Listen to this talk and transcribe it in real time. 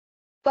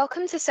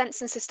Welcome to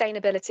Sense and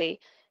Sustainability,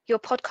 your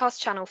podcast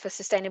channel for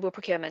sustainable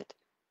procurement.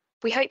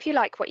 We hope you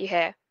like what you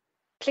hear.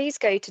 Please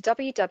go to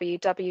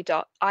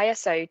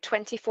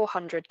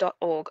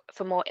www.iso2400.org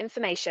for more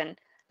information,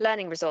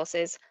 learning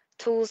resources,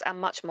 tools, and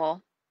much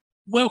more.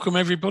 Welcome,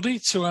 everybody,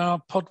 to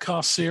our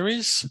podcast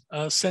series,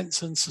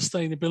 Sense and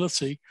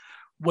Sustainability,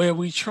 where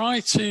we try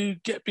to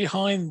get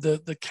behind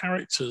the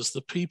characters,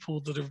 the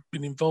people that have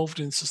been involved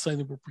in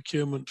sustainable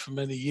procurement for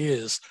many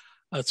years,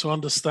 to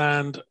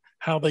understand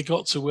how they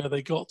got to where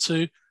they got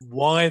to,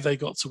 why they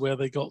got to where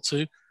they got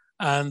to,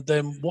 and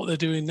then what they're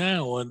doing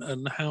now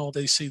and how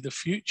they see the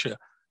future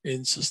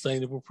in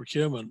sustainable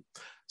procurement.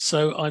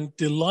 So I'm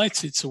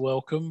delighted to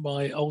welcome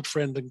my old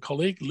friend and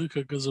colleague,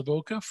 Luca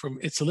Guzzabocca from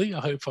Italy.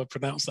 I hope I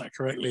pronounced that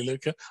correctly,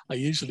 Luca. I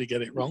usually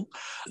get it wrong.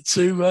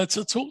 To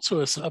talk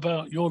to us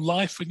about your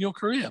life and your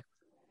career.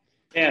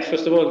 Yes,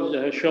 first of all,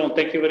 Sean,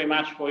 thank you very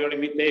much for your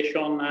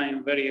invitation.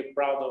 I'm very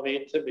proud of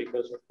it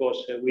because, of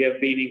course, we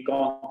have been in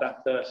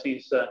contact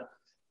since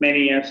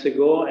many years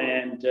ago,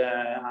 and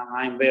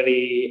I'm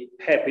very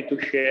happy to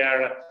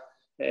share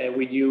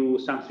with you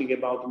something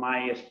about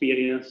my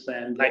experience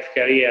and life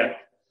career.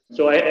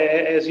 So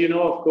as you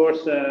know, of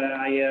course,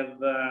 I have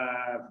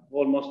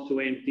almost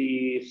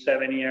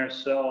 27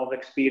 years of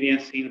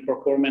experience in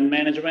procurement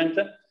management.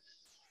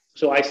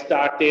 So I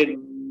started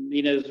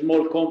in a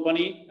small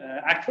company.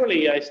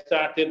 Actually, I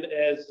started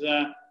as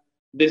a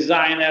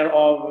designer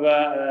of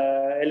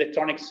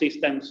electronic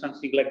systems,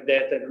 something like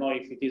that. I don't know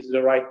if it is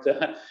the right,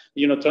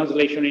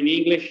 translation in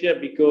English,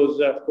 because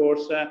of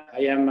course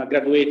I am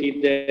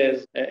graduated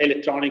as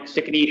electronics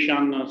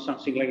technician or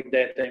something like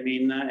that.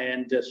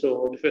 And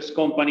so the first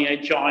company I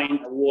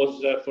joined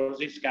was for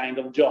this kind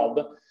of job.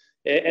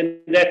 And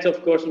that,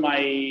 of course,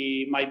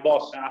 my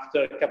boss,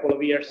 after a couple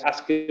of years,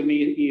 asked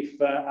me if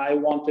I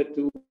wanted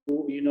to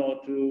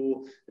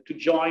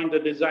join the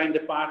design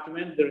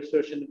department, the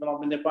research and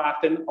development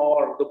department,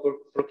 or the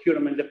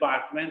procurement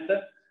department.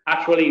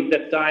 Actually, at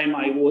that time,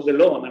 I was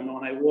alone.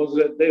 I was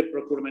the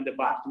procurement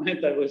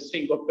department. I was a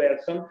single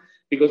person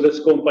because this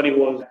company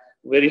was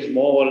very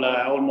small,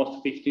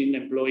 almost 15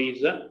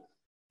 employees.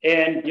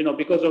 And,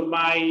 because of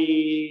my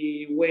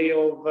way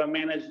of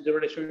manage the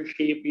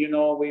relationship,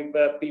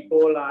 with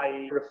people,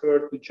 I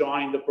prefer to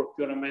join the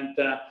procurement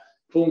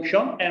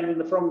function.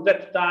 And from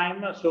that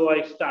time, so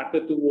I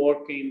started to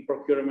work in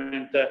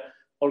procurement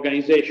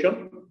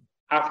organization.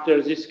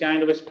 After this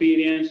kind of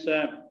experience,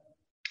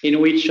 in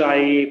which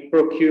I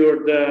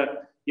procured,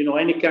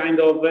 any kind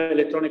of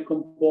electronic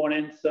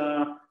components,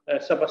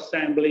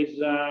 sub-assemblies,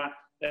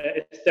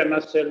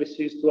 external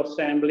services to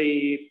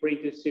assembly,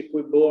 printed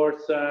circuit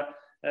boards,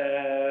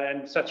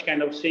 and such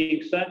kind of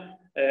things.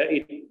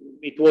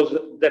 It was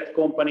that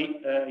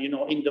company,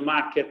 in the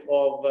market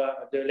of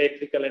the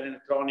electrical and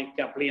electronic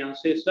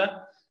appliances.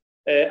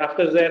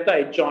 After that,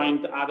 I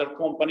joined other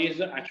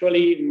companies.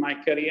 Actually, my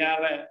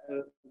career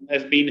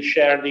has been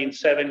shared in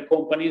 7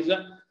 companies,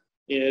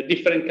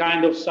 different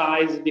kind of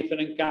size,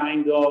 different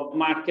kind of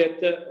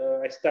market.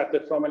 I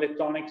started from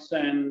electronics,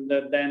 and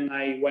then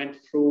I went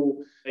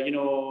through,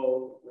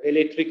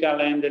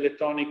 electrical and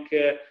electronic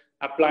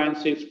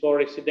appliances for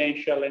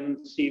residential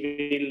and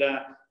civil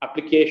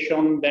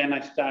application. Then I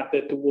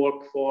started to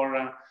work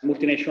for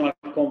multinational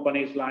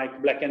companies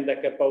like Black &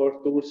 Decker Power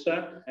Tools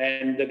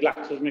and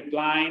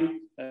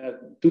GlaxoSmithKline,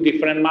 2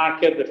 different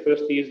markets. The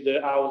first is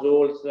the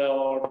households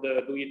or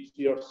the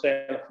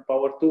do-it-yourself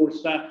power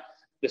tools.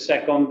 The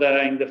second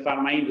in the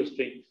pharma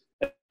industry.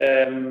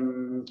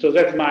 So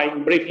that's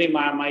briefly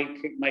my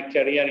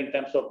career in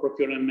terms of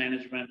procurement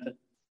management.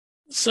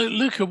 So,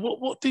 Luca,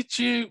 what did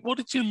you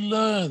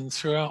learn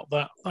throughout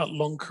that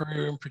long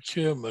career in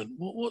procurement?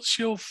 What's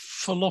your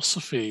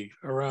philosophy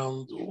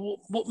around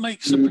what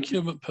makes a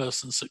procurement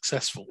person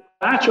successful?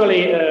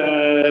 Actually,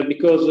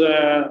 because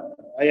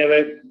I have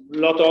a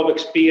lot of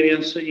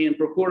experience in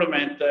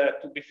procurement,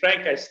 to be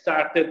frank, I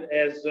started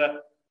as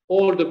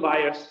all the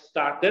buyers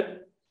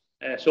started.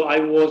 So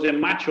I was a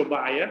macho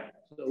buyer,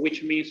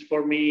 which means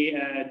for me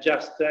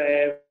just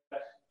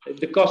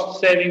the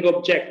cost-saving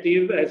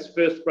objective as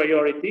first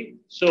priority.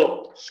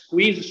 So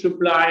squeeze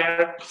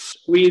supplier,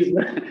 squeeze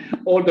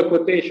all the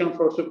quotation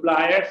for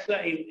suppliers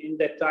in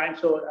that time.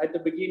 So at the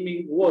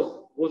beginning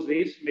was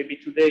this. Maybe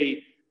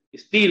today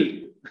is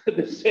still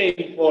the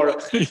same for...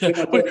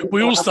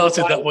 we all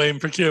started that way in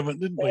procurement,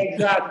 didn't we?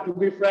 Exactly. To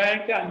be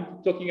frank,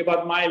 I'm talking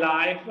about my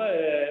life.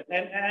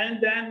 And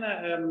then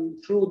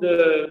through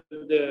the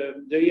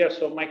years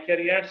of my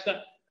careers,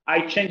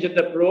 I changed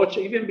the approach,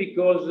 even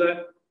because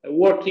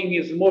working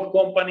in small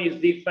company is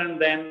different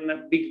than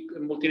a big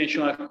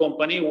multinational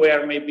company,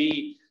 where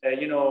maybe,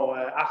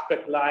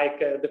 aspect like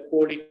the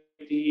quality,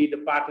 the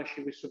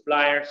partnership with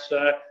suppliers,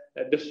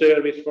 the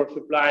service for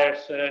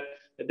suppliers, the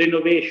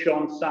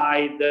innovation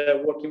side,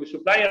 working with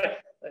suppliers,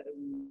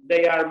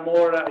 they are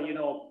more,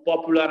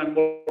 popular and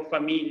more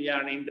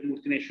familiar in the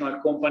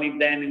multinational company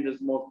than in the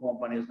small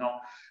companies.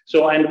 No?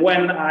 So, and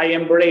when I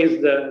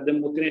embraced the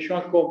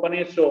multinational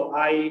company, so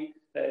I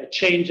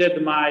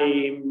changed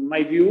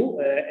my view,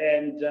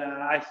 and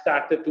I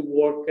started to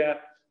work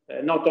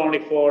not only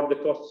for the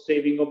cost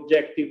saving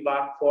objective,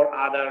 but for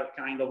other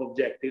kind of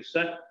objectives.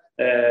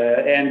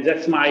 And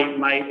that's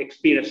my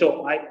experience.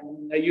 So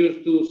I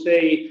used to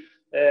say,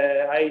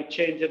 I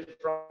changed it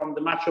from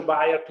the macho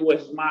buyer to a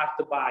smart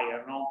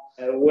buyer,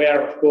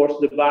 where of course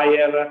the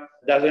buyer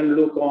doesn't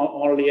look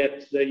only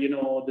at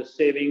the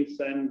savings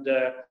and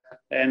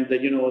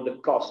the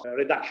cost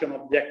reduction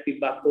objective,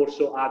 but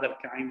also other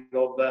kind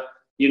of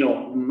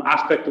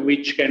aspect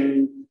which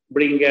can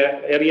bring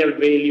a real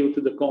value to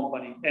the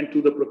company and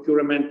to the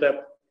procurement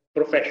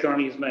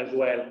professionalism as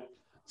well.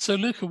 So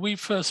Luca, we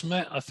first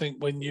met, I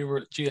think, when you were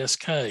at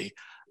GSK.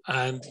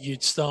 And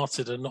you'd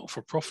started a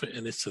not-for-profit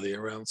in Italy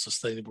around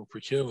sustainable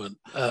procurement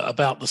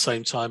about the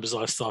same time as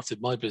I started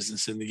my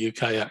business in the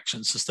UK, Action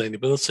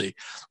Sustainability.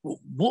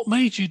 What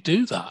made you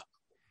do that?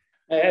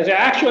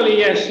 Actually,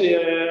 yes,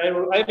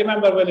 I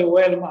remember very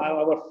well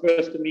our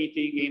first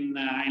meeting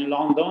in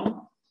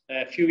London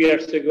a few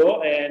years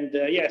ago. And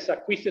yes,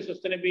 Acquisti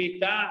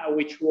Sostenibilità,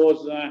 which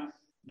was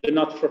the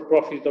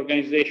not-for-profit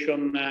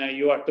organization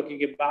you are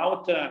talking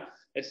about,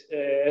 has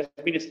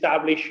been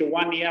established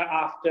 1 year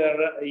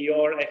after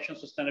your Action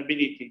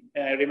Sustainability.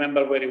 I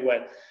remember very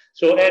well.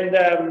 So, and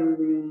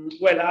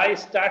well, I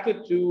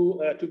started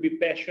to be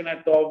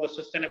passionate of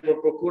sustainable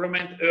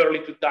procurement early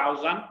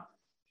 2000,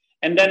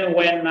 and then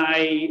when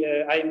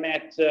I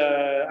met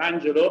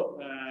Angelo,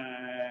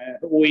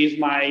 who is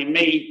my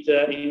mate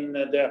in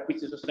the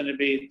Acquisti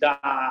Sostenibilità,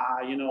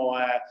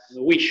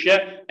 wish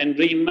and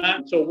dream.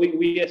 So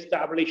we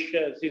established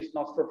this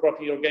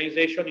not-for-profit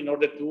organization in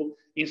order to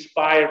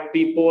inspire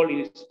people,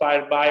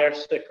 inspire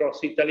buyers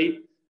across Italy,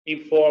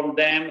 inform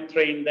them,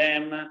 train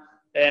them,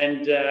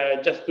 and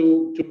just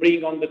to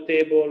bring on the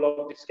table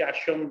of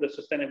discussion the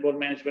sustainable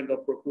management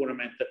of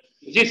procurement.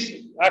 This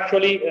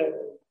actually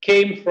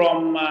came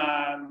from,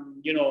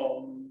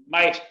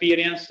 my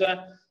experience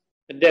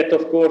that,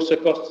 of course,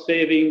 cost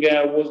saving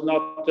was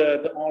not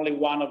the only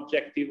one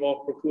objective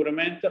of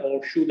procurement,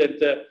 or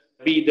shouldn't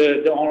be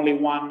the only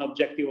one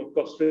objective of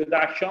cost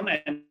reduction.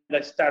 And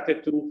I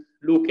started to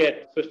look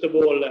at, first of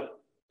all,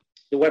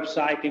 the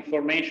website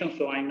information.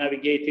 So I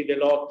navigated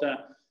a lot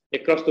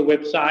across the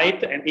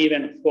website, and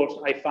even, of course,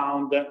 I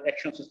found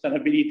Action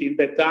Sustainability in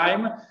that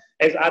time,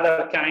 as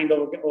other kind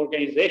of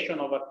organization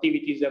of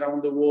activities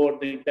around the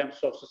world in terms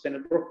of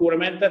sustainable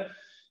procurement.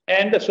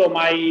 And so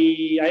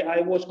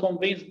I was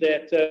convinced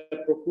that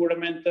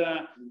procurement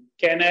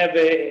can have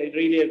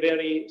really a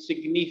very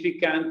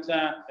significant,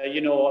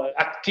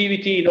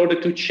 activity in order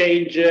to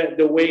change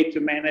the way to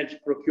manage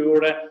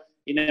procure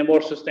in a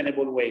more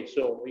sustainable way.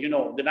 So,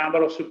 the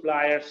number of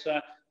suppliers,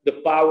 the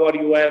power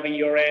you have in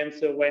your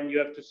hands when you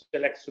have to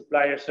select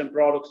suppliers and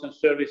products and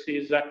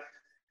services,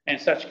 and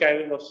such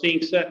kind of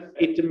things,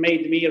 it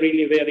made me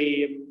really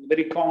very,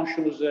 very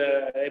conscious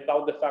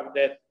about the fact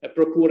that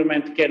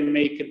procurement can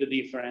make the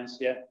difference.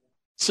 Yeah.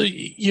 So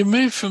you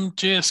moved from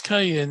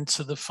GSK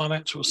into the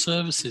financial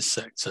services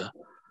sector.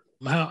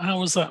 How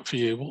was that for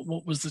you?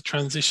 What was the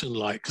transition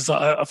like? Because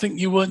I think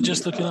you weren't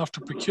just looking after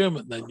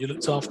procurement then, you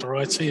looked after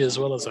IT as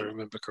well, as I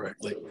remember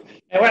correctly.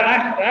 Well,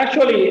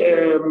 actually,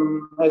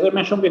 as I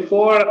mentioned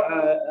before,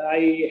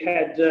 I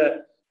had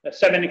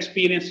 7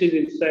 experiences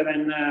in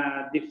 7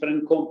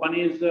 different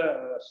companies,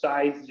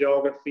 size,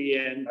 geography,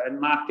 and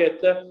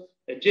market.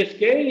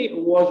 GSK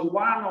was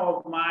one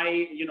of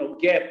my,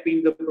 gap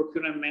in the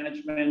procurement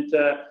management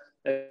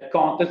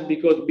context,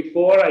 because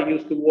before I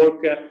used to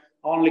work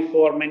only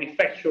for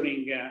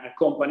manufacturing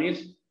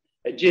companies.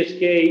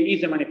 GSK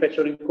is a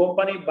manufacturing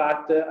company,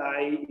 but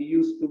I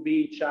used to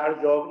be in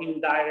charge of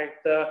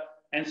indirect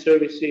and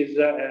services,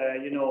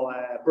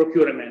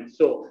 procurement.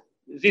 So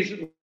this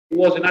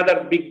was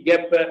another big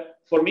gap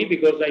for me,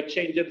 because I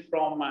changed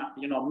from,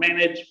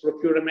 manage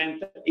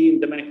procurement in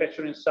the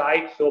manufacturing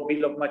side, so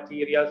bill of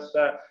materials,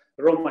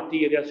 raw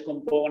materials,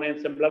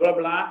 components, and blah, blah,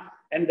 blah.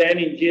 And then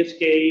in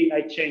GSK,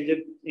 I changed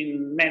it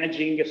in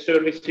managing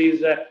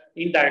services,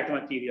 indirect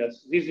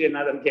materials. This is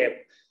another gap.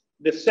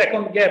 The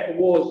second gap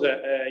was,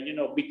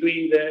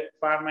 between the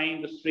pharma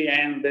industry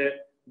and the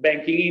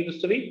banking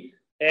industry.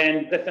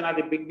 And that's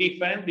another big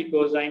difference,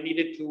 because I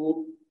needed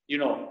to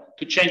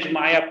change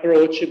my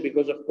approach,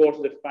 because of course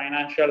the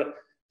financial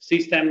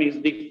system is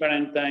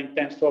different in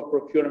terms of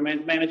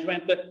procurement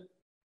management.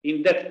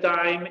 In that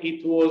time,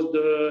 it was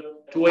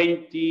the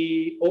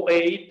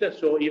 2008,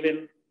 so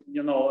even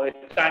a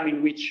time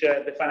in which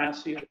the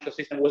financial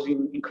system was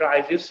in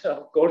crisis,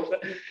 of course.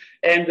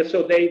 And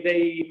so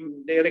they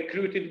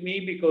recruited me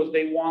because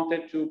they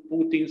wanted to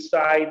put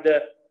inside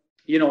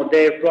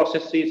their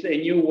processes a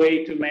new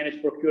way to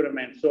manage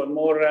procurement, so a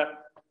more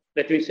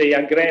let me say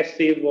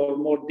aggressive or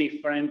more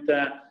different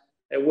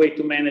a way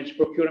to manage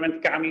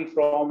procurement, coming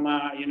from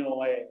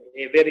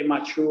a very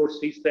mature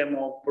system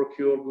of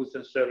procure goods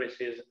and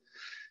services.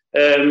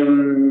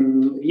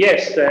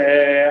 Yes,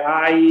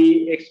 I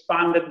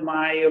expanded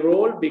my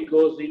role,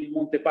 because in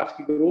Monte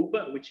Paschi Group,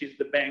 which is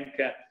the bank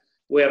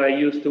where I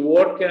used to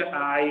work,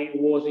 I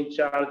was in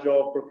charge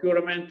of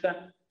procurement,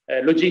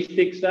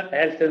 logistics,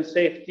 health and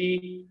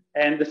safety,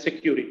 and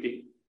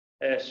security.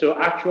 So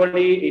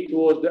actually, it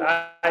was the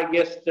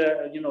highest,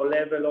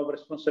 level of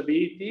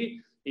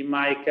responsibility in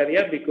my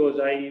career, because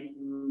I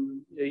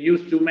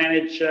used to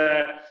manage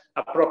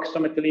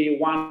approximately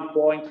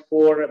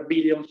 1.4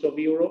 billion of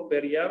euro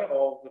per year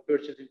of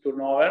purchasing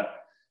turnover,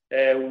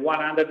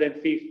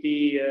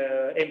 150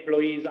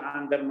 employees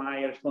under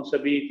my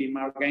responsibility in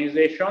my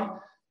organization,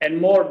 and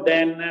more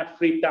than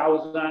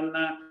 3,000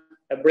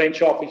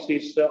 branch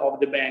offices of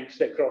the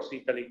banks across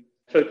Italy.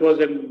 So it was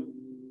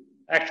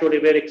actually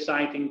a very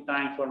exciting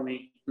time for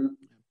me.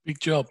 Big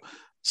job.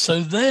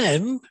 So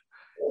then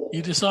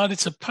you decided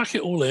to pack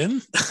it all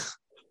in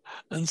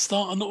and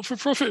start a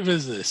not-for-profit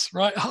business,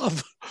 Right Hub.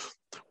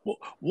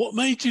 What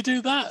made you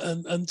do that?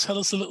 And tell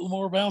us a little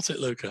more about it,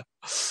 Luca.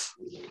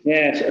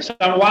 Yes,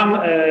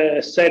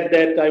 someone said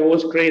that I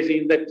was crazy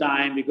in that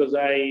time, because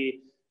I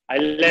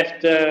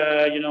left,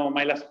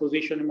 my last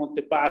position in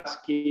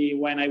Montepaschi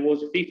when I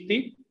was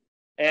 50.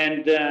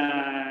 And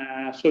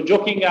so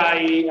joking,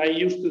 I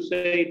used to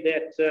say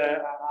that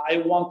I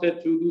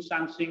wanted to do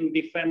something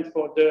different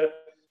for the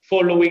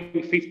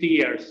following 50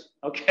 years.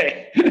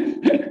 Okay.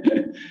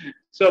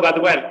 So,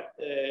 but well,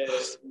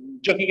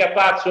 joking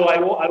apart, so I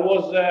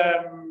was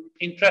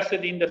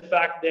interested in the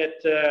fact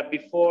that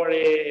before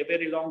a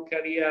very long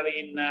career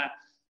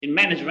in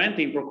management,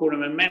 in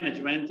procurement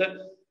management,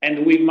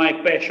 and with my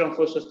passion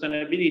for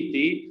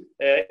sustainability,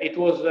 it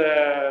was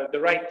the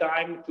right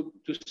time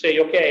to say,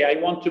 okay, I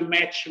want to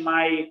match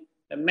my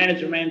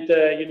management,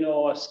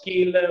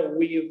 skill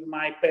with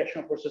my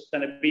passion for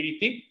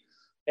sustainability.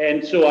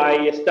 And so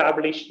I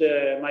established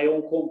my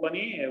own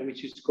company,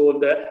 which is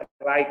called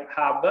Right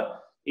Hub,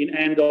 in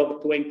end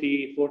of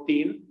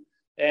 2014.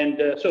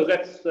 And so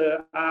that's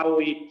how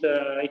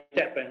it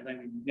happened. I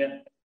mean, yeah.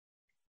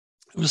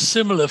 It was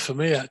similar for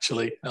me,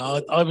 actually.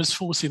 I was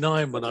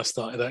 49 when I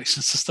started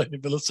Action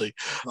Sustainability.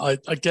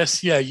 I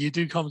guess, yeah, you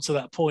do come to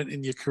that point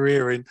in your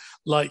career, in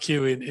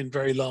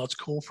very large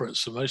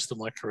corporates for most of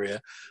my career,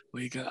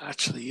 where you go,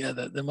 actually, yeah,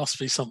 there must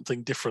be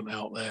something different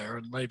out there,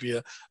 and maybe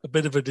a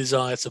bit of a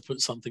desire to put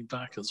something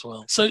back as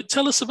well. So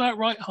tell us about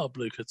Right Hub,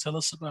 Luca. Tell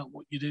us about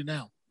what you do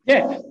now.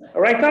 Yeah,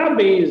 Right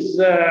Hub is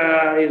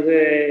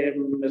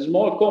a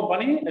small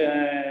company.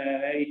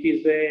 It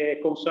is a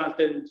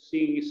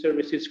consultancy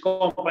services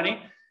company,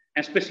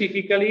 and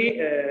specifically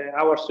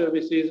our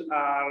services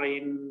are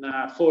in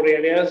four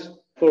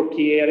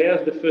key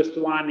areas. The first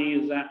one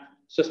is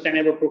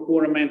sustainable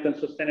procurement and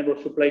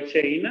sustainable supply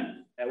chain.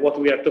 What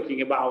we are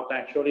talking about,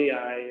 actually,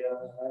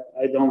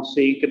 I don't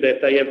think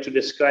that I have to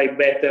describe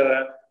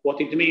better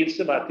what it means,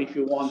 but if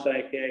you want,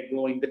 I can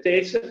go in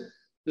details.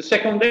 The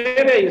second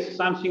area is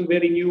something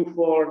very new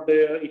for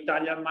the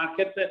Italian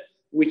market,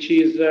 which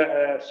is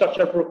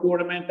social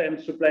procurement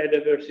and supply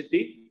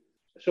diversity.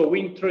 So we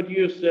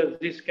introduced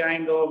this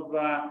kind of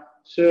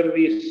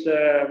service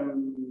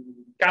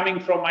coming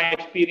from my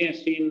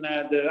experience in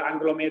the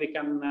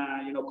Anglo-American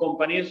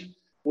companies,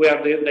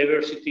 where the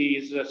diversity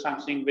is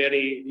something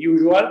very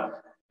usual,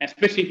 and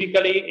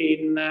specifically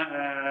in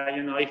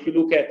if you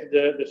look at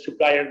the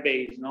supplier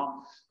base,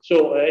 no.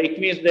 So it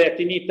means that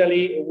in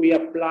Italy we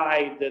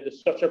applied the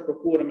social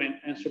procurement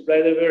and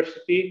supply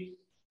diversity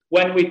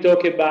when we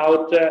talk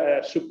about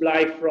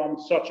supply from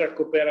social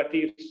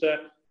cooperatives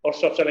or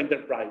social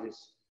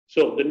enterprises.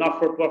 So the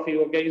not-for-profit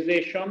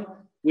organization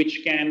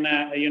which can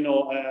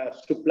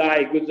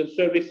supply goods and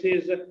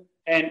services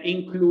and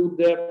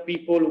include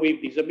people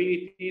with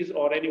disabilities,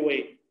 or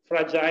anyway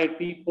fragile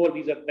people,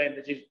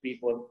 disadvantaged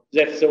people.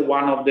 That's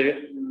one of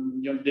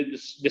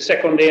the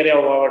second area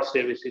of our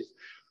services.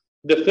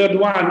 The third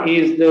one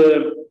is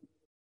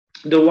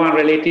the one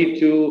related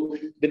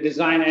to the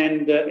design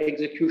and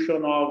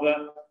execution of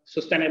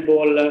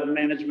sustainable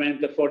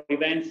management for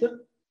events.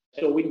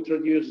 So we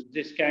introduced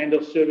this kind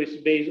of service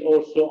based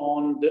also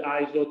on the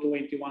ISO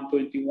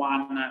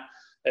 21221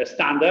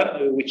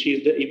 standard, which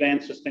is the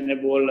event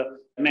sustainable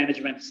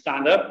management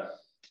standard.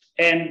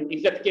 And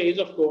in that case,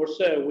 of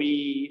course,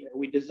 we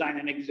design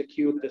and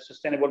execute the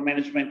sustainable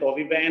management of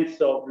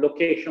events, of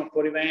location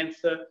for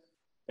events,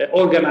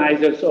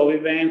 organizers of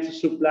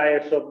events,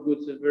 suppliers of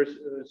goods and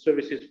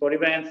services for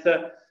events,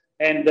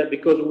 and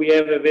because we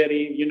have a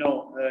very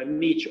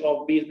niche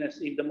of business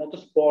in the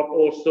motorsport,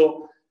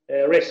 also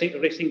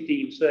racing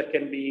teams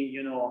can be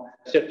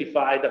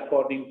certified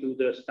according to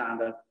the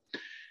standard.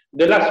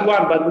 The last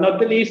one, but not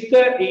the least,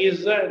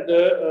 is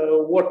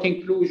the work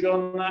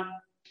inclusion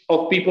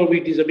of people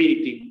with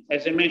disability.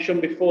 As I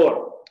mentioned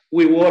before,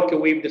 we work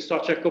with the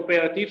social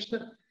cooperatives,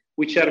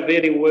 which are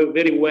very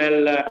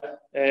well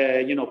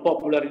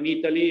popular in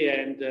Italy,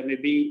 and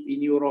maybe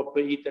in Europe.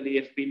 Italy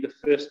has been the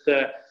first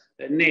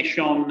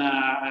nation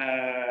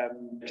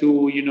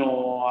to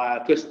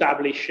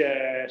establish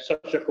a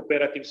social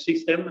cooperative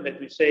system, let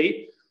me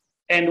say.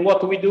 And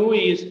what we do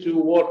is to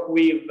work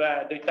with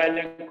the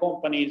Italian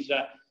companies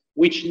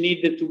which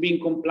need to be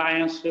in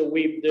compliance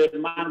with the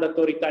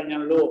mandatory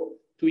Italian law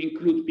to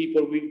include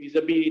people with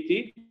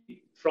disability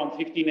from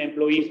 15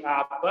 employees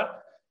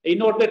up,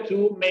 in order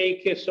to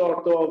make a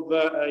sort of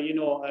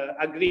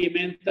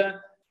agreement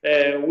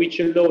which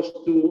allows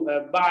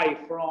to buy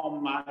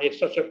from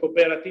social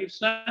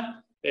cooperatives,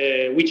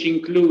 which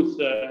includes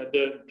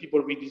the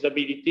people with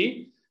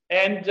disability,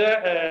 and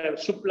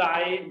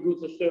supply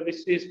goods or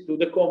services to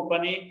the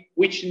company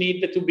which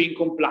need to be in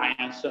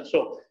compliance.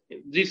 So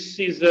this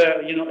is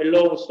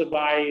allows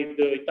by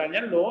the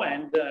Italian law,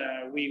 and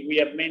we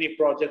have many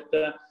projects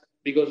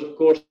because of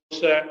course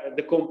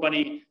the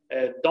company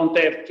don't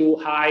have to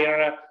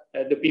hire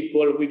the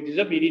people with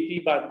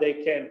disability, but they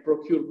can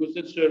procure goods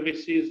and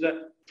services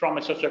from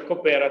a social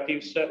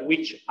cooperatives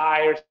which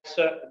hires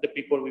the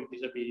people with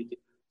disability.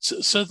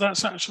 So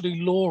that's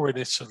actually law in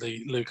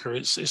Italy, Luca.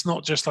 It's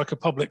not just like a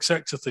public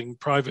sector thing.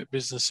 Private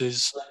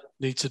businesses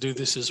need to do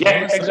this as well.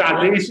 Yeah,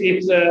 exactly.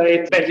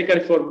 It's basically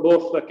for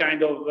both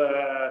kind of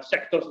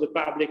sectors, the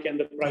public and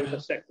the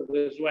private sector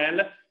as well,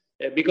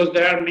 because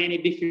there are many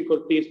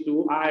difficulties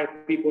to hire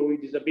people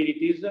with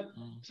disabilities.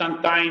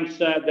 Sometimes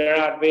there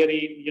are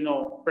very,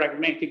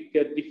 pragmatic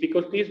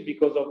difficulties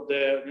because of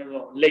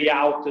the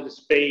layout of the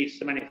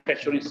space,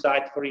 manufacturing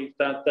site, for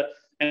instance,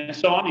 and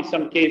so on. In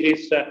some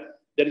cases,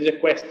 there is a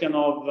question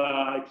of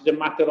it's a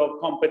matter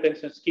of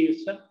competence and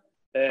skills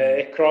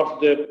across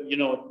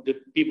the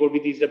people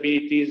with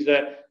disabilities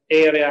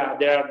area.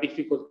 There are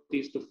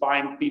difficulties to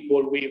find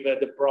people with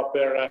the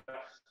proper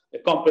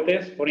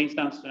competence. For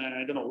instance,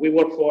 we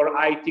work for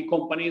IT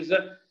companies.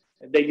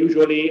 They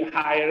usually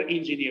hire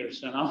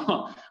engineers,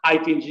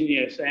 IT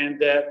engineers,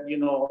 and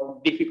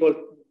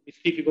it's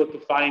difficult to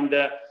find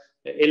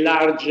a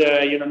large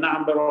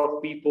number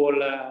of people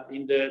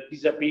in the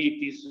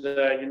disabilities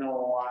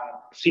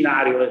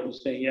scenario, let me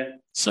say. Yeah.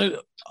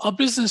 So are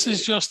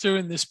businesses just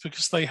doing this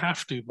because they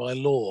have to by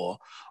law,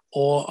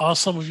 or are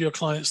some of your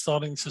clients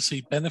starting to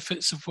see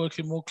benefits of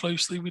working more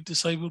closely with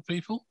disabled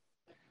people?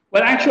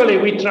 Well, actually,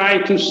 we try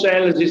to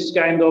sell this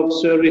kind of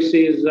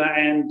services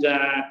and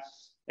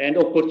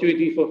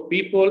opportunity for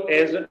people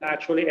as an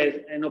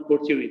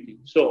opportunity.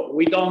 So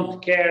we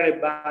don't care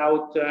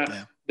about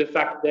the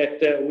fact that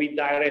we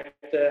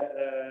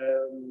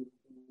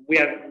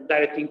are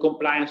directly in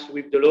compliance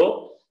with the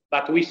law,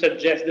 but we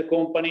suggest the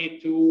company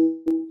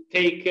to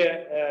take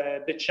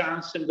the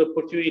chance and the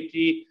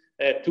opportunity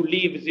to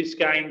leave this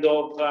kind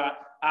of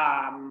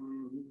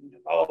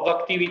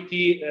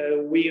activity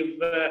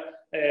with a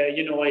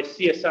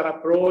CSR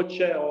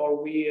approach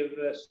or with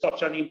a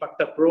social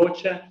impact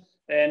approach,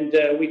 and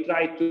we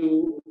try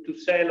to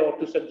sell or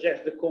to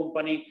suggest the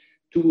company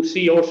to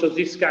see also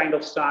this kind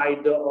of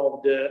side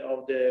of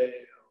the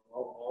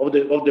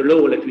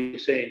law, let me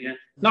say. Yeah.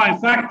 No, in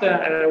fact,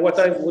 what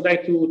I would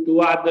like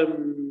to add,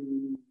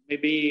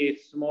 maybe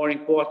it's more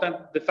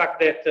important, the fact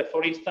that,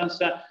 for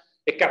instance,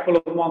 a couple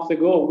of months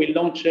ago, we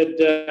launched,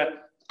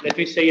 let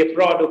me say, a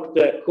product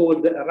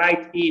called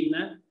Right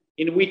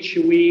in which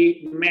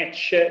we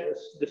match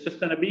the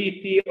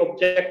sustainability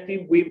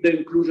objective with the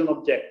inclusion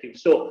objective.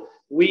 So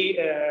we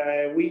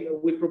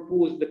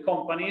propose the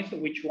companies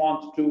which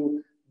want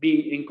to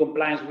be in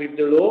compliance with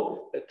the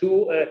law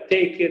to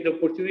take the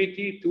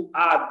opportunity to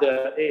add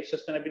a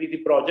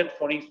sustainability project,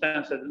 for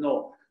instance,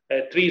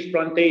 trees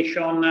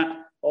plantation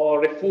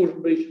or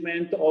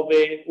refurbishment of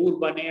a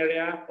urban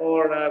area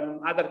or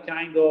other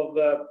kind of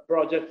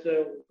projects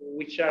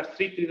which are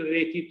strictly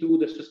related to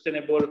the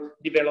sustainable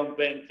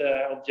development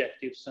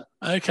objectives.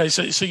 Okay,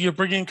 so you're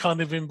bringing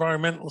kind of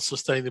environmental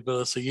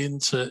sustainability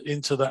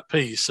into that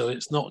piece, so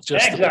it's not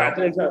just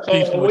exactly.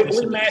 So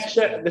we match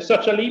the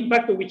social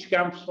impact which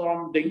comes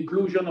from the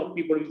inclusion of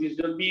people with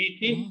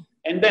disability,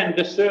 and then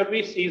the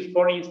service is,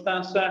 for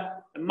instance,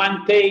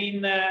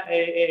 maintain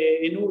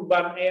an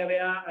urban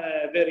area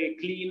very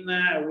clean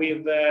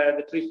with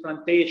the trees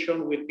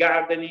plantation, with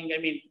gardening. I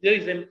mean, there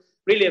is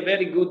really a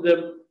very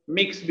good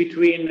mix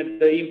between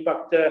the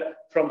impact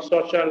from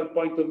social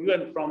point of view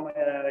and from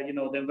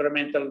the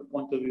environmental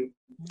point of view.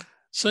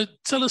 So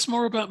tell us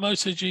more about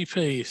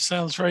MotoGP.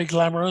 Sounds very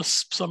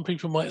glamorous. Some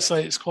people might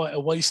say it's quite a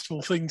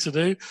wasteful thing to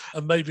do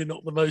and maybe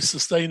not the most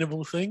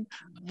sustainable thing.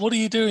 What are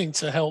you doing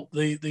to help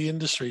the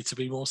industry to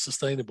be more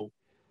sustainable?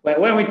 Well,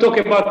 when we talk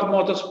about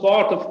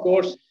motorsport, of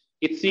course,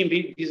 it seems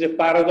it is a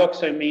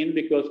paradox. I mean,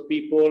 because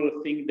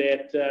people think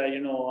that,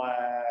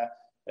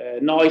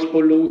 noise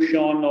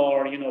pollution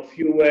or,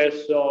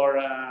 fuels or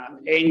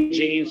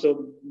engines,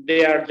 so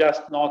they are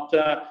just not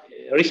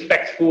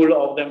respectful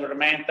of the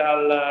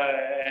environmental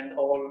and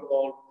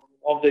all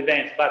of the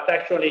events. But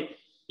actually,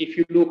 if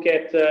you look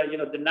at,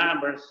 the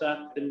numbers,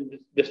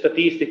 the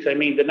statistics, I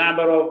mean, the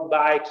number of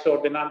bikes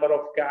or the number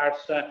of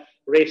cars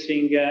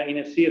racing in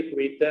a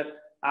circuit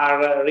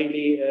are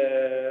really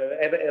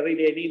have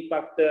really an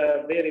impact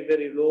very,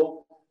 very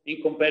low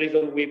in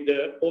comparison with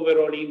the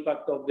overall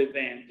impact of the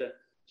event.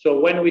 So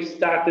when we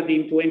started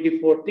in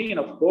 2014,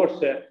 of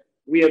course,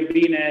 we have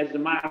been as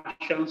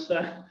Martians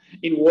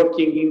in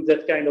working in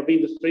that kind of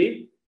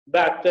industry.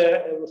 But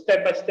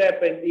step by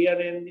step and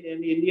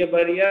year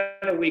by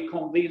year, we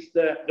convinced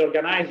the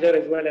organizer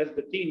as well as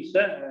the teams,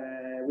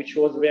 which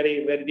was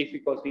very, very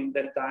difficult in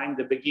that time,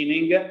 the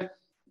beginning,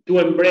 to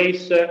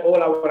embrace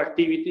all our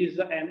activities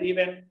and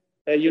even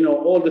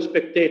all the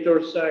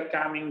spectators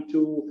coming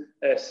to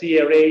see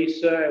a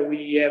race.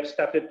 We have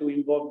started to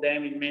involve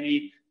them in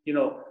many,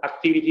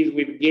 activities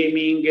with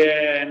gaming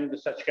and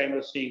such kind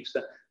of things.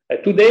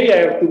 Today, I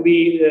have to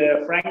be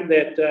frank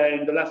that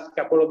in the last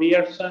couple of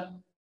years,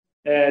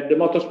 the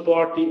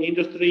motorsport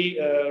industry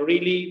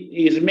really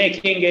is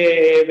making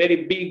a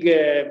very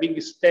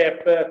big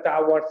step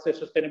towards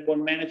sustainable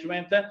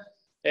management.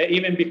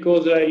 Even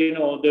because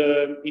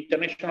the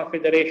international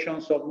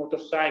federations of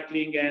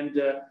motorcycling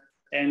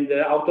and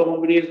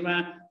automobilism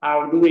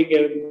are doing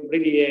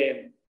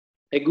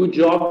a good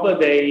job.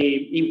 They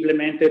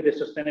implemented the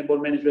sustainable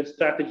management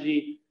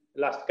strategy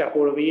last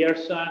couple of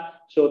years,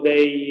 so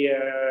they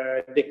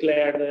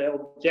declared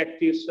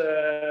objectives.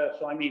 The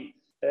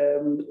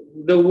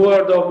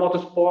world of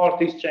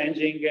motorsport is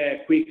changing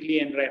quickly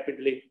and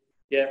rapidly.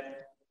 Yeah.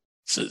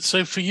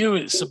 So for you,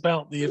 it's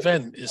about the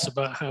event. It's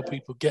about how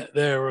people get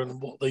there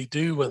and what they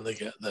do when they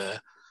get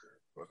there.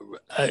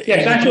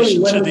 Yes, actually,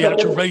 to the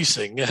actual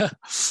racing. Yeah.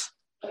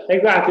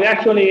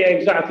 Exactly.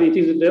 It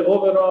is the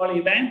overall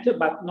event,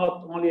 but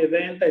not only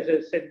event. As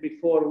I said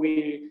before,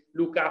 we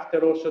look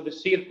after also the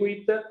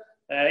circuit,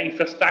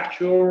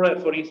 infrastructure.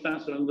 For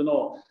instance, I don't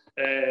know.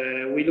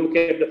 We look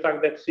at the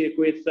fact that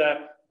circuits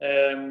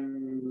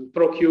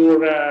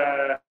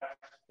procure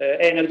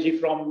energy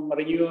from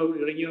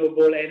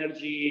renewable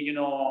energy,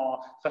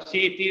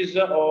 facilities,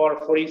 or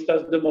for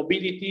instance, the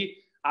mobility,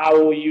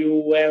 how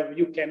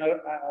you can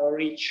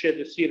reach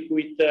the circuit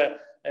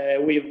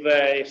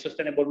with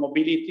sustainable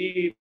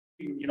mobility,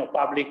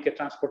 public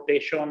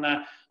transportation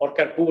or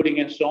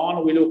carpooling and so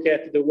on. We look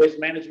at the waste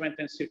management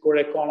and circular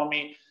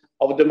economy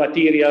of the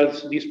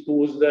materials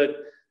disposed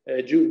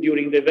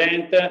during the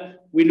event.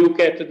 We look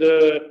at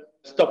the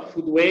stop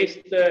food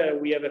waste.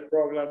 We have a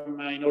program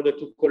in order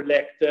to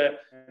collect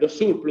the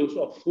surplus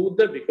of food,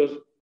 because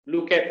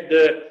look at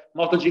the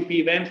MotoGP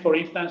event, for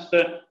instance,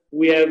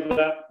 we have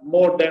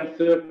more than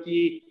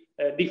 30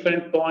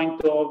 different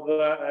points of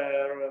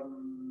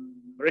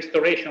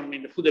restoration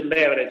in the food and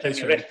beverage,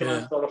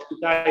 restaurants or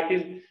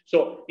hospitalities.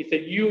 So it's a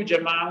huge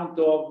amount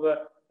of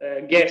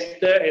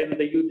guests and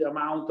a huge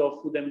amount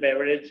of food and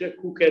beverage,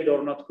 cooked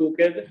or not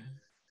cooked.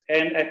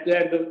 And at the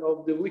end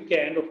of the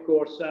weekend, of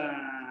course,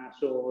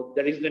 so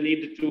there is the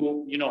need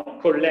to,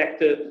 collect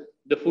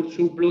the food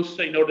surplus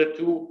in order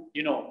to,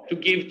 to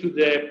give to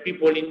the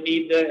people in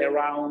need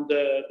around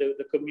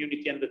the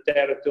community and the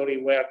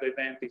territory where the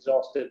event is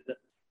hosted.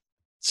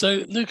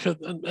 So, Luca,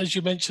 as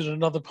you mentioned,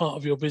 another part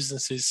of your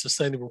business is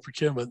sustainable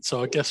procurement.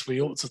 So I guess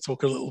we ought to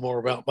talk a little more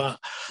about that.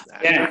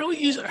 Yeah.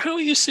 How are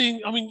you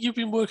seeing, you've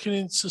been working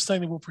in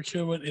sustainable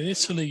procurement in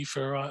Italy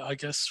for, I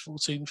guess,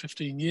 14,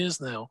 15 years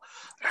now.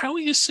 How are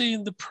you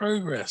seeing the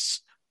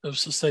progress of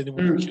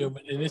sustainable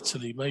procurement in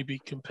Italy, maybe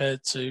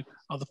compared to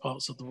other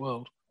parts of the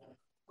world?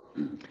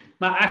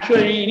 But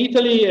actually, in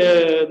Italy,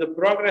 the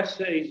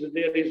progress is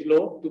very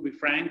slow, to be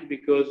frank,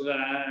 because,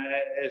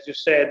 as you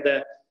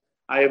said,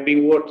 I have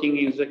been working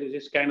in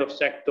this kind of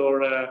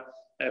sector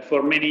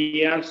for many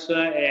years.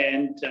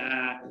 And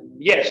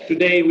yes,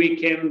 today we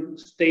can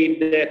state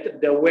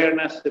that the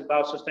awareness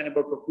about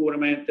sustainable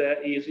procurement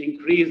is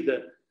increased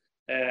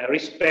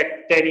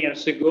respect 10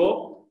 years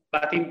ago.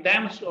 But in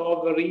terms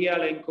of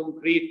real and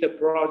concrete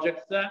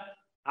projects,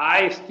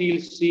 I still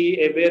see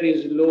a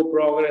very slow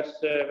progress,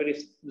 very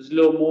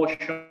slow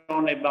motion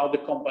about the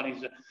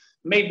companies.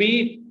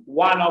 Maybe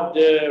one of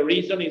the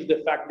reasons is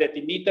the fact that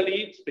in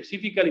Italy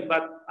specifically,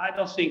 but I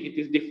don't think it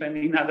is different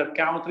in other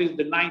countries,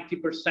 the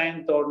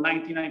 90% or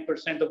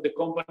 99% of the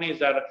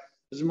companies are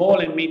small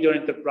and medium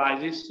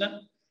enterprises.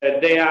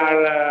 They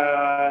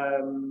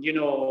are,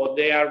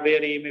 they are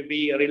very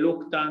maybe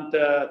reluctant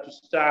to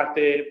start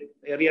a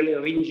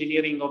real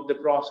re-engineering of the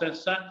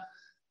process.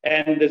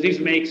 And this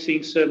makes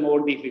things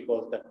more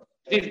difficult.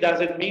 This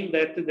doesn't mean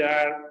that there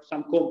are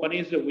some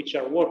companies which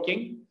are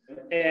working,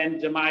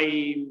 and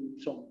I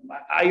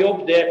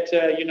hope that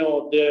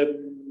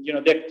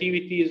the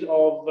activities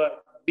of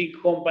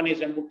big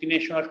companies and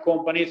multinational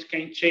companies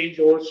can change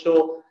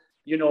also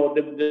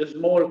the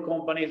small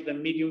companies, the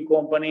medium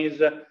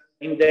companies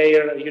in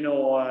their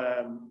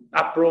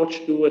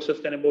approach to a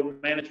sustainable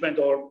management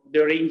or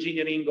the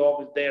re-engineering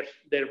of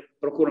their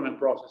procurement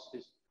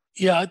processes.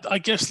 Yeah, I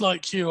guess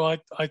like you, I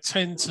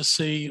tend to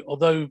see,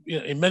 although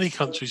in many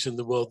countries in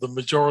the world, the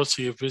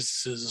majority of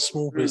businesses are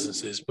small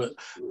businesses, but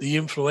the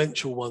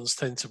influential ones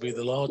tend to be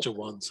the larger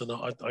ones. And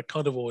I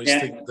kind of always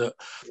think that,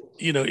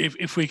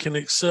 if we can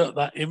exert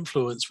that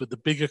influence with the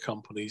bigger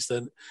companies,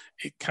 then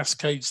it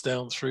cascades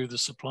down through the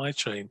supply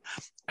chain.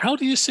 How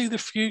do you see the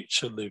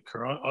future, Luca?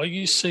 Are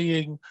you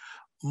seeing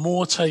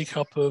more take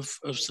up of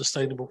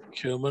sustainable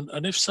procurement?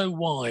 And if so,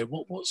 why?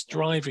 What's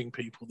driving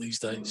people these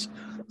days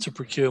to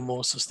procure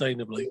more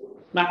sustainably?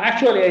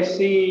 Actually, I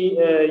see,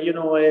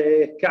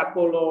 a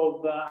couple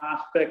of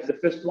aspects. The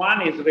first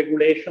one is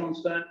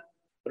regulations,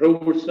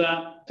 rules,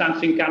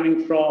 something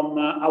coming from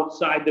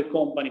outside the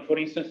company. For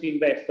instance,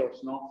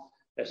 investors.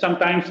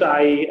 Sometimes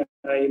I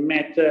I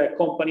met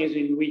companies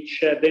in which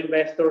the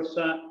investors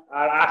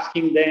are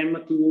asking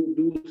them to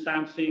do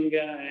something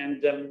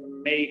and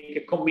make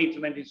a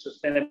commitment in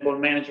sustainable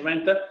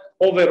management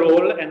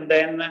overall, and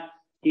then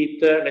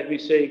it, let me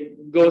say,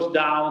 goes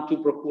down to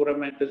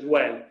procurement as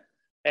well.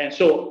 And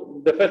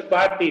so the first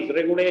part is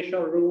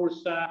regulation,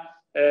 rules,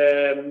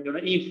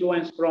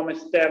 influence from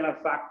external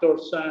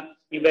factors,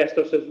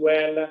 investors as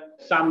well,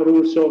 some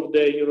rules of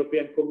the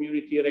European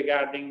community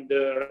regarding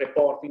the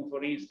reporting,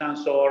 for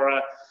instance,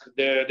 or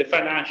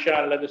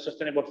the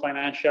sustainable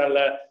financial,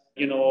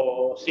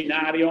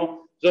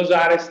 scenario. Those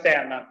are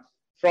external.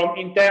 From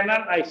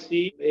internal, I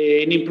see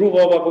an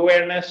improvement of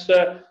awareness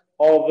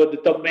of the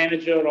top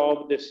manager,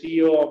 of the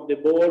CEO, of the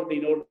board,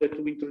 in order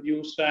to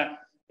introduce a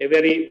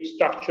very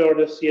structured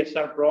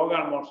CSR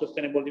program or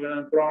sustainable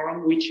development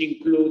program, which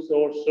includes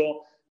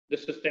also the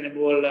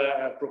sustainable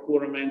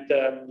procurement,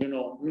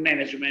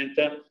 management,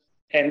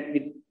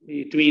 and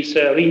it means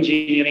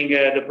re-engineering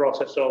the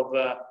process of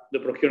the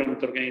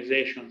procurement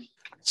organizations.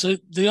 So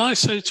the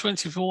ISO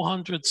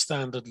 2400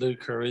 standard,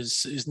 Luca,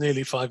 is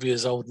nearly 5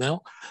 years old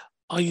now.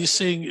 Are you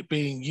seeing it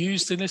being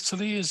used in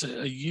Italy? Is it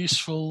a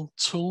useful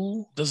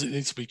tool? Does it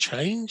need to be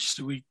changed?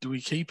 Do we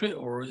keep it,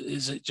 or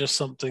is it just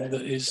something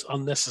that is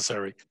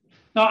unnecessary?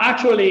 No,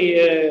 actually,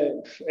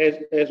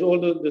 as all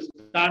the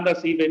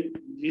standards, even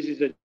this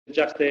is it is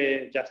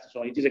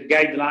a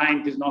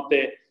guideline. It is not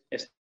a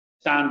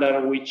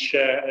standard which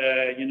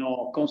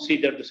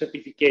consider the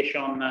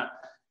certification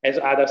as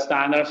other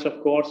standards, of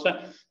course.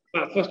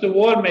 But first of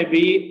all,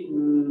 maybe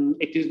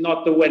it is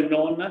not well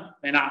known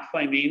enough.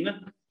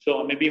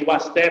 So maybe one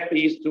step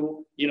is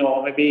to,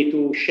 maybe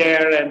to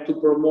share and to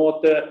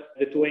promote the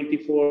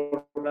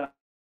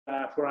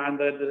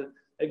 2400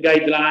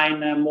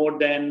 guideline more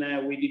than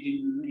we did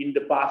in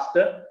the past.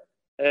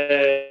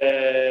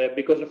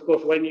 Because of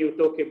course, when you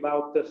talk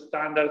about the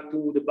standard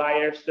to the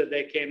buyers,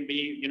 they can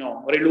be,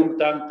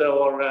 reluctant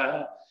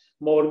or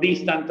more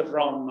distant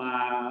from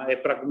a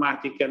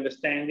pragmatic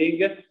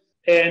understanding.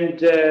 And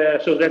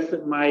so that's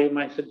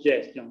my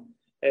suggestion.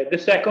 The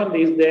second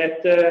is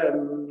that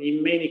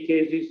in many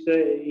cases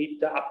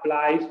it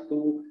applies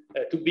to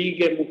big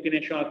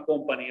multinational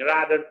company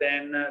rather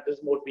than the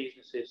small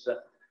businesses.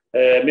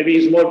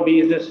 Maybe small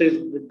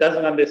businesses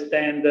doesn't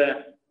understand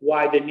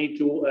why they need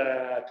to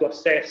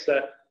assess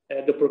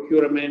the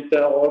procurement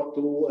or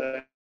to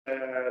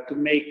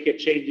make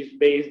changes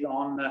based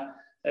on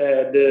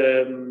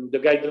the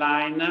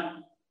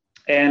guideline.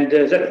 And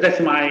that's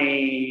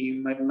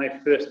my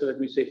first, let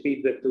me say,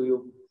 feedback to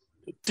you.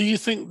 Do you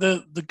think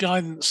that the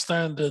guidance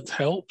standard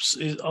helps?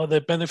 Are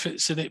there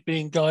benefits in it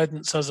being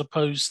guidance as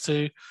opposed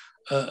to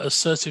a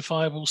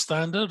certifiable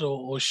standard,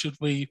 or should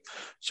we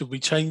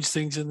change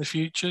things in the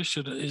future?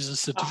 Is a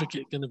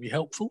certificate going to be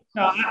helpful?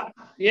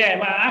 Yeah,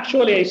 but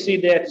actually, I see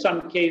that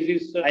some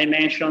cases I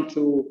mentioned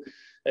to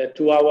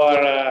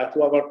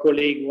our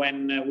colleague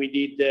when we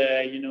did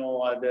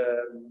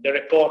the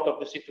report of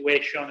the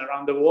situation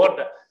around the world.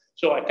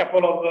 So a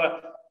couple of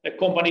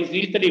companies in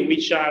Italy,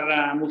 which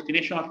are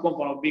multinational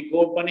companies, big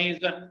companies,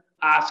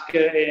 ask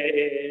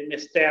an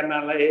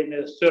external,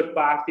 a third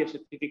party, a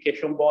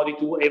certification body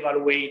to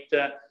evaluate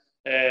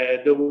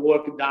the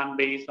work done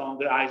based on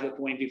the ISO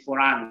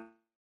 2400.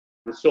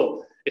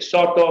 So a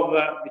sort of,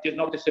 it is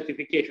not a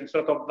certification,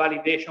 sort of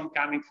validation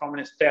coming from an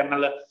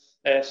external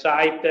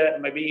site,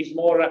 maybe is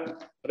more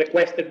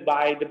requested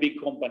by the big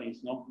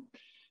companies, no?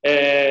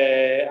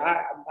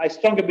 I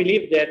strongly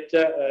believe that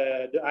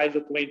the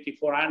ISO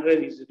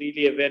 2400 is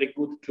really a very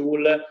good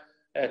tool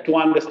to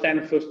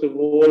understand, first of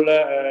all,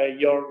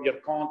 your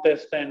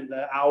context and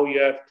how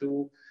you have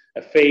to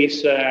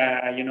face,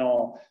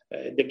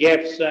 the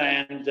gaps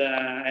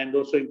and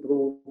also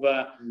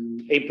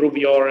improve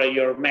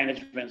your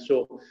management.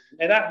 So,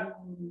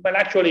 but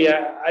actually,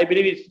 I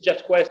believe it's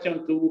just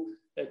question to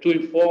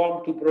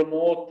inform, to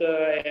promote,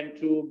 and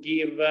to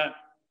give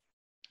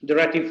the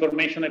right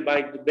information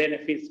about the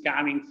benefits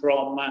coming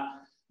from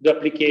the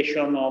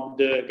application of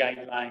the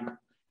guideline.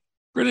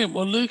 Brilliant.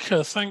 Well,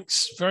 Luca,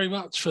 thanks very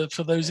much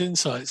for those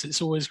insights.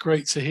 It's always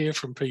great to hear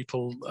from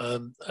people,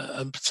 and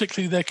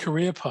particularly their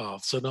career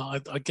paths. And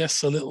I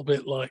guess a little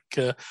bit like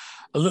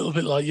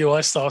you,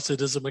 I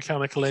started as a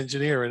mechanical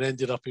engineer and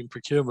ended up in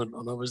procurement,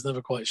 and I was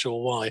never quite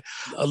sure why.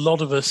 A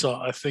lot of us,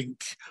 I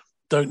think,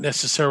 don't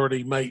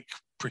necessarily make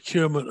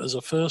procurement as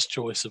a first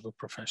choice of a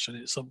profession.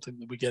 It's something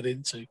that we get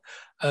into,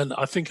 and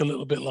I think a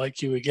little bit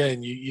like you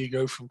again, you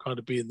go from kind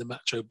of being the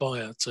macho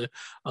buyer to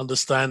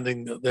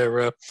understanding that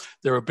there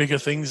are bigger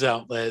things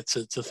out there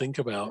to think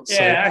about.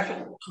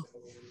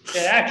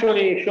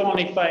 Actually, Sean,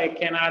 if I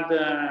can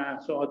add,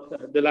 so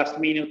at the last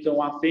minute,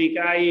 one thing,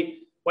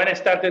 when I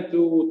started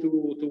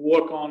to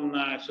work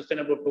on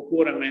sustainable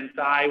procurement,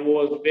 I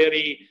was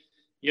very,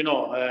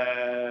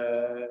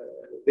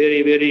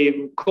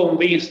 very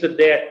convinced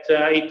that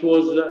it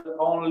was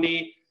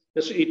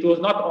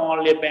not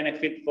only a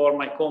benefit for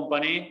my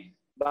company,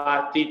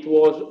 but it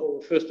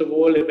was, first of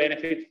all, a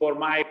benefit for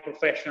my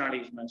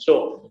professionalism.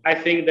 So I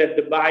think that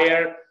the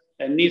buyer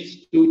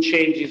needs to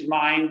change his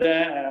mind,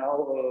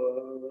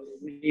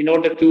 in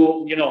order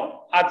to,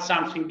 add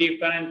something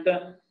different,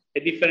 a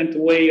different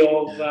way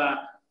of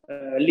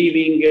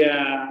living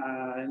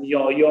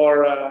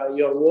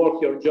your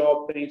work, your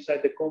job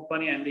inside the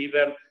company and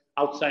even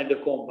outside the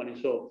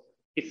company. So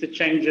it's a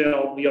change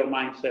of your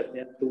mindset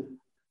too.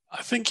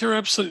 I think you're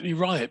absolutely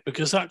right,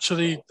 because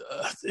actually,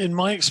 in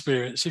my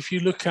experience, if you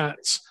look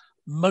at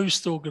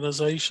most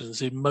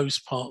organizations in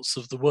most parts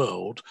of the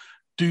world,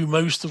 do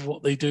most of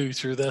what they do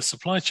through their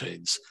supply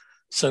chains.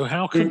 So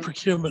how can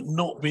procurement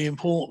not be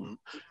important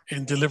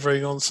in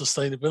delivering on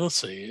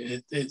sustainability?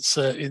 It's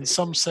in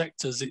some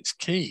sectors it's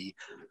key.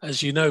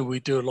 As you know, we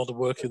do a lot of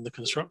work in the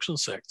construction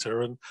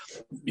sector, and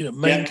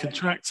main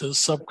contractors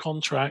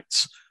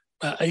subcontract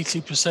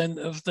 80%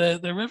 of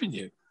their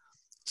revenue,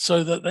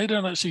 so that they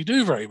don't actually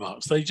do very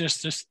much. They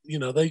just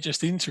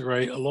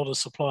integrate a lot of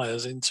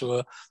suppliers into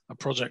a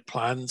project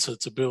plan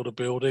to build a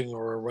building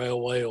or a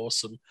railway or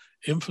some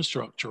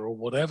infrastructure or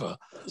whatever.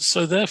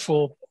 So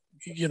therefore,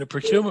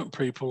 procurement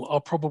people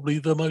are probably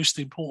the most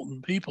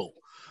important people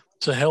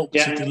to help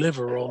to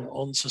deliver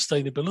on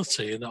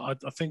sustainability. And I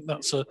think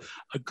that's a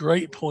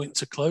great point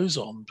to close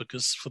on,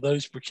 because for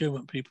those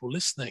procurement people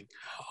listening,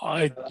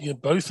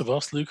 both of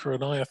us, Luca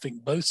and I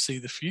think both see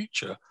the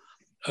future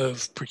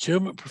of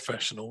procurement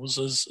professionals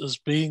as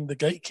being the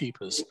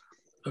gatekeepers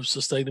of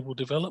sustainable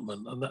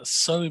development. And that's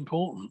so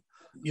important.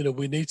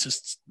 We need to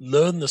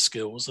learn the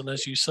skills and,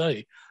 as you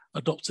say,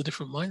 adopt a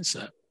different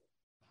mindset.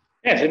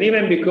 Yes, and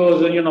even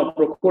because,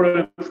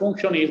 procurement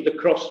function is the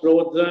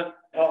crossroads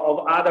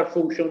of other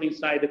functions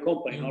inside the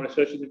company,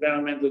 research and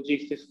development,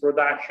 logistics,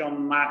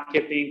 production,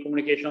 marketing,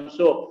 communication.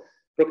 So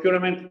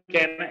procurement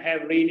can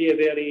have really a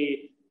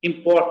very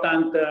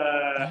important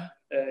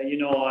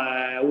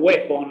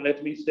weapon,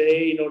 let me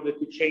say, in order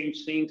to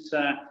change things,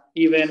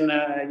 even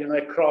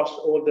across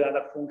all the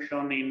other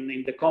functions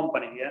in the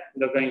company,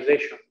 the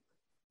organization.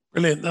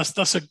 Brilliant.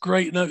 That's a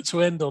great note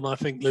to end on, I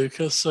think,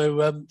 Luca.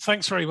 So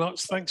thanks very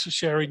much. Thanks for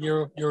sharing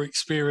your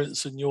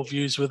experience and your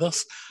views with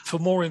us. For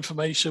more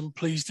information,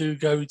 please do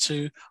go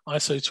to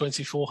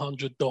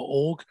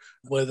ISO2400.org,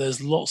 where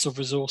there's lots of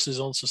resources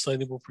on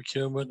sustainable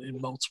procurement in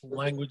multiple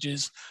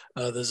languages.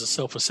 There's a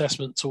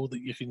self-assessment tool that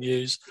you can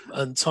use,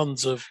 and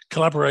tons of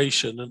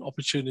collaboration and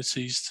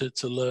opportunities to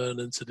learn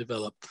and to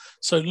develop.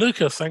 So,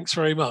 Luca, thanks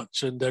very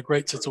much, and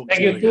great to talk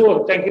to you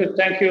again. Thank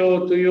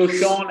you to you,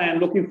 Sean, and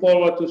looking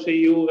forward to see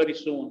you very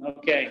soon.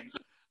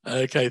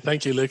 Okay,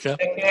 thank you, Luca.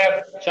 Take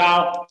care.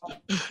 Ciao.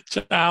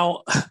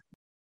 Ciao.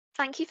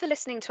 Thank you for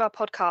listening to our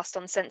podcast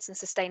on Sense and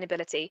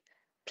Sustainability.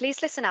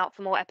 Please listen out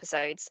for more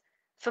episodes.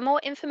 For more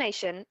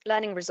information,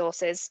 learning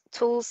resources,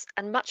 tools,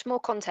 and much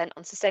more content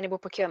on sustainable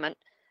procurement,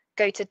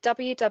 go to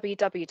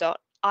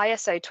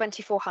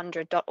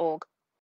www.iso2400.org.